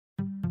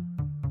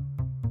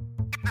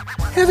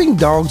Having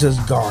dogs as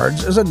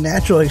guards is a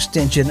natural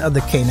extension of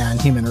the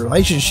canine-human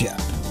relationship.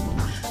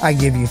 I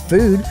give you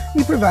food,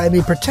 you provide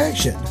me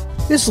protection.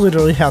 It's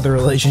literally how the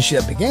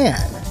relationship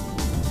began.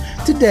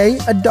 Today,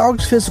 a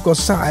dog's physical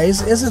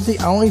size isn't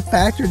the only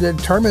factor that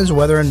determines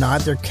whether or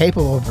not they're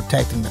capable of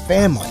protecting the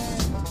family.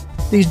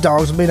 These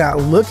dogs may not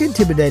look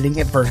intimidating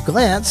at first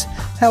glance,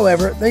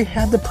 however, they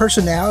have the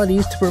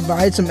personalities to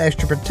provide some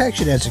extra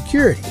protection and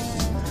security.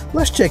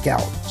 Let's check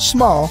out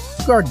small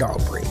guard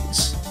dog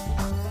breeds.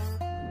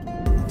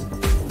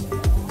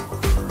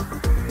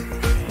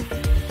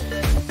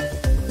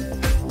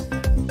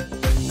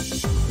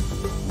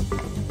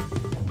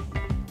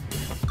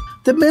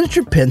 The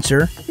miniature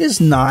Pinscher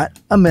is not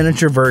a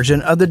miniature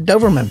version of the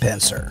Doberman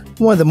Pinscher,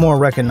 one of the more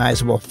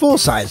recognizable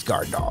full-size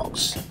guard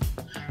dogs.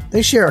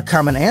 They share a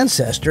common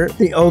ancestor,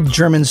 the old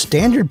German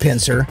standard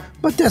Pinscher,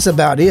 but that's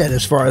about it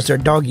as far as their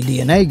doggy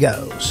DNA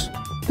goes.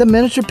 The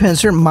miniature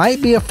Pinscher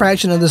might be a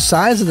fraction of the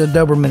size of the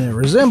Doberman it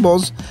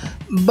resembles,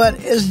 but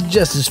it's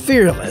just as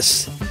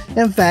fearless.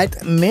 In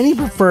fact, many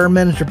prefer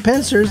miniature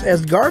Pinschers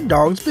as guard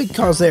dogs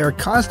because they are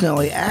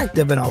constantly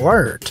active and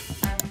alert.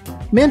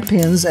 Min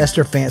Pins, as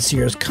their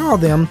fanciers call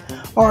them,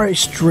 are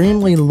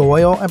extremely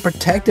loyal and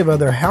protective of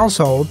their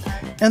household,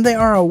 and they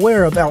are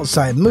aware of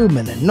outside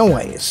movement and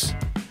noise.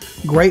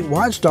 Great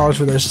watchdogs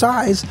for their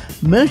size,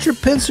 miniature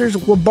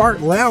Pinschers will bark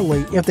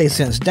loudly if they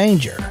sense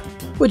danger,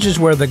 which is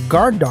where the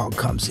guard dog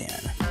comes in.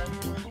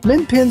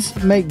 Min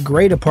Pins make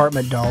great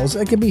apartment dogs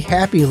and can be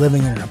happy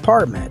living in an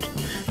apartment,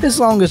 as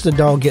long as the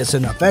dog gets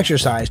enough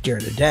exercise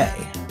during the day.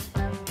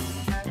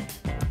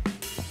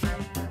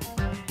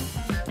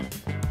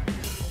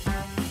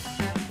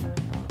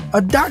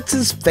 A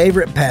dachshund's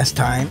favorite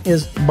pastime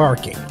is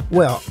barking,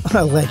 well,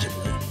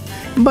 allegedly.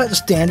 But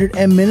standard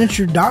and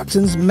miniature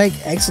dachshunds make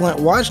excellent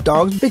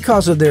watchdogs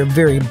because of their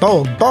very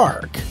bold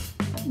bark,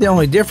 the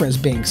only difference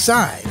being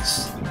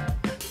size.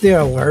 They are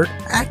alert,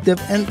 active,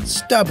 and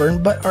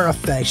stubborn, but are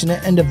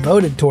affectionate and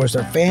devoted towards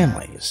their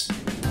families.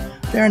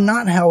 They are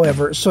not,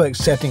 however, so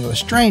accepting of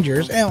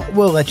strangers and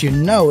will let you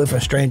know if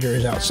a stranger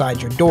is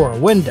outside your door or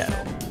window.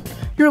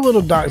 Your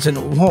little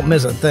dachshund won't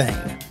miss a thing.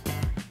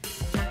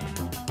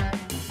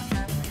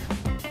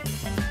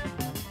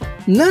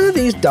 None of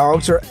these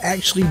dogs are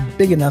actually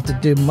big enough to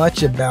do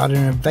much about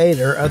an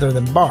invader other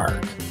than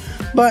bark,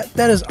 but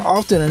that is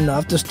often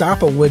enough to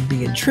stop a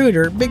would-be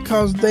intruder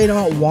because they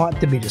don't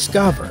want to be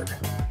discovered.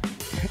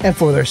 And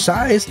for their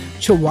size,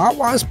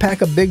 Chihuahuas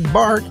pack a big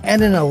bark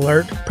and an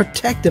alert,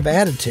 protective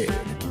attitude.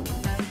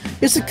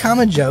 It's a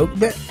common joke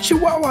that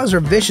Chihuahuas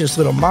are vicious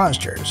little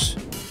monsters.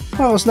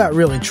 While it's not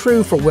really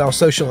true for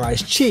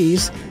well-socialized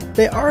cheese,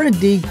 they are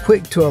indeed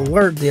quick to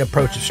alert the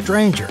approach of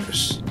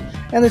strangers.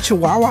 And the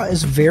Chihuahua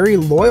is very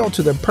loyal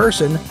to their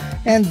person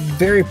and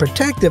very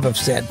protective of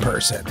said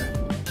person.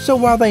 So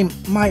while they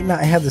might not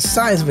have the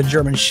size of a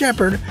German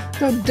Shepherd,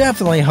 they'll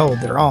definitely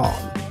hold their own.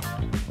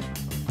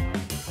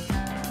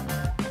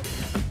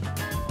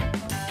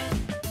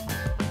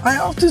 I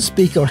often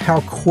speak on how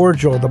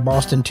cordial the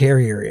Boston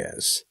Terrier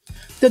is.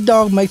 The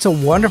dog makes a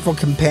wonderful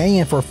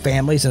companion for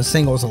families and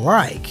singles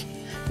alike.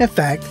 In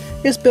fact,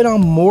 it's been on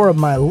more of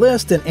my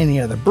list than any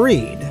other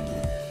breed.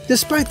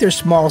 Despite their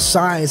small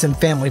size and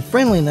family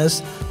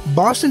friendliness,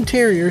 Boston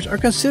Terriers are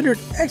considered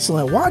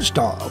excellent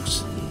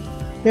watchdogs.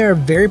 They are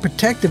very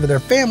protective of their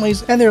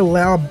families, and their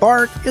loud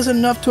bark is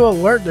enough to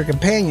alert their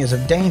companions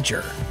of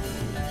danger.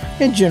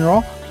 In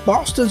general,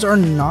 Bostons are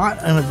not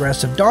an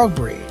aggressive dog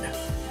breed.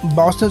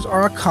 Bostons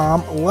are a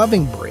calm,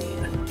 loving breed.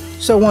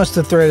 So once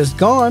the threat is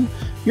gone,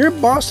 your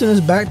Boston is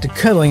back to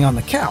cuddling on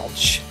the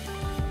couch.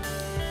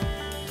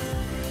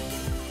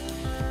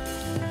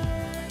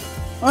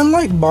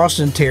 Unlike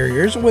Boston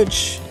Terriers,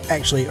 which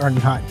actually are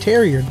not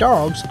terrier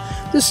dogs,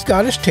 the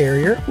Scottish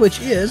Terrier, which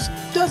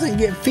doesn't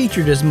get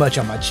featured as much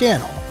on my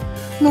channel,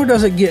 nor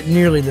does it get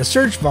nearly the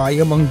search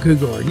volume on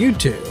Google or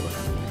YouTube.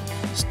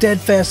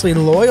 Steadfastly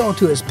loyal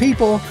to his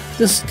people,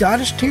 the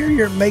Scottish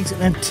Terrier makes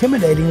an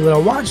intimidating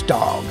little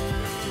watchdog.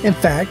 In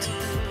fact,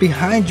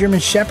 behind German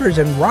Shepherds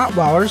and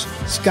Rottweilers,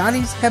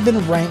 Scotties have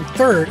been ranked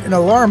third in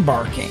alarm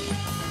barking.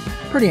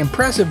 Pretty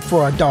impressive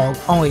for a dog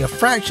only a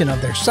fraction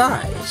of their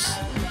size.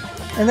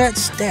 And that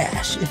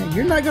stash,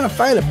 you're not going to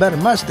find a better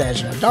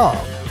mustache than a dog.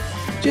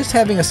 Just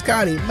having a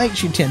Scottie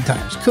makes you 10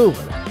 times cooler.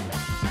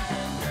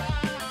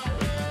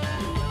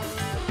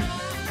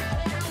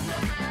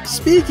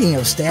 Speaking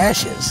of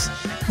stashes,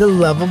 the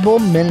lovable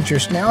miniature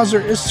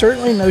Schnauzer is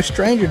certainly no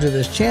stranger to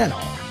this channel.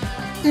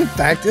 In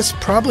fact, it's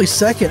probably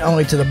second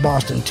only to the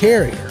Boston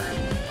Terrier.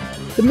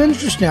 The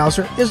miniature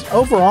Schnauzer is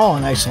overall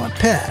an excellent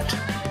pet.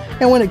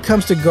 And when it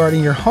comes to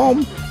guarding your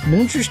home,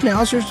 miniature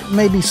Schnauzers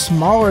may be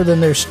smaller than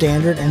their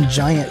standard and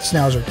giant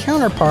Schnauzer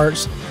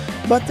counterparts,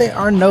 but they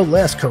are no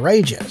less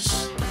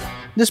courageous.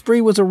 This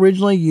breed was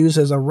originally used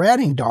as a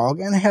ratting dog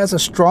and has a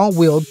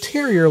strong-willed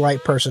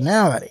terrier-like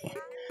personality.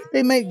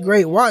 They make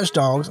great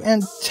watchdogs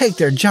and take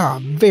their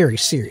job very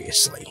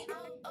seriously.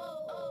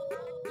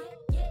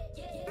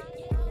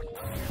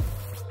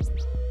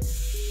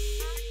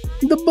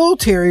 The Bull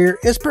Terrier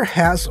is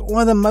perhaps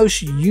one of the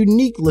most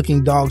unique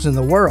looking dogs in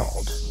the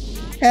world.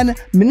 And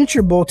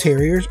miniature Bull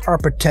Terriers are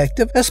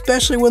protective,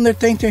 especially when they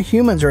think their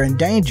humans are in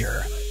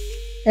danger.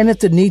 And if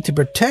the need to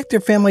protect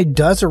their family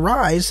does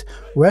arise,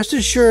 rest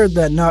assured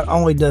that not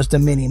only does the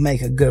Mini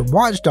make a good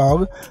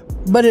watchdog,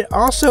 but it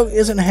also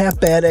isn't half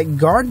bad at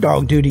guard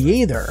dog duty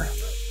either.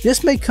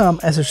 This may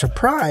come as a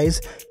surprise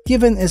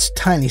given its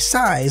tiny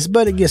size,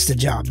 but it gets the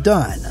job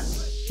done.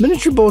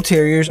 Miniature Bull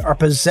Terriers are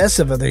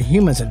possessive of their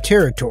humans and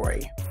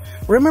territory.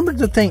 Remember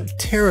to think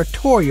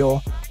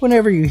territorial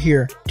whenever you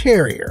hear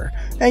terrier,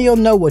 and you'll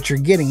know what you're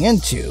getting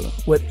into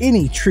with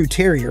any true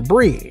terrier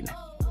breed.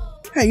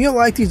 Hey, you'll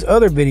like these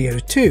other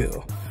videos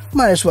too.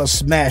 Might as well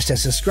smash that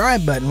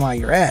subscribe button while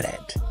you're at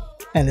it.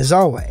 And as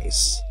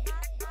always,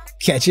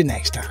 catch you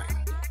next time.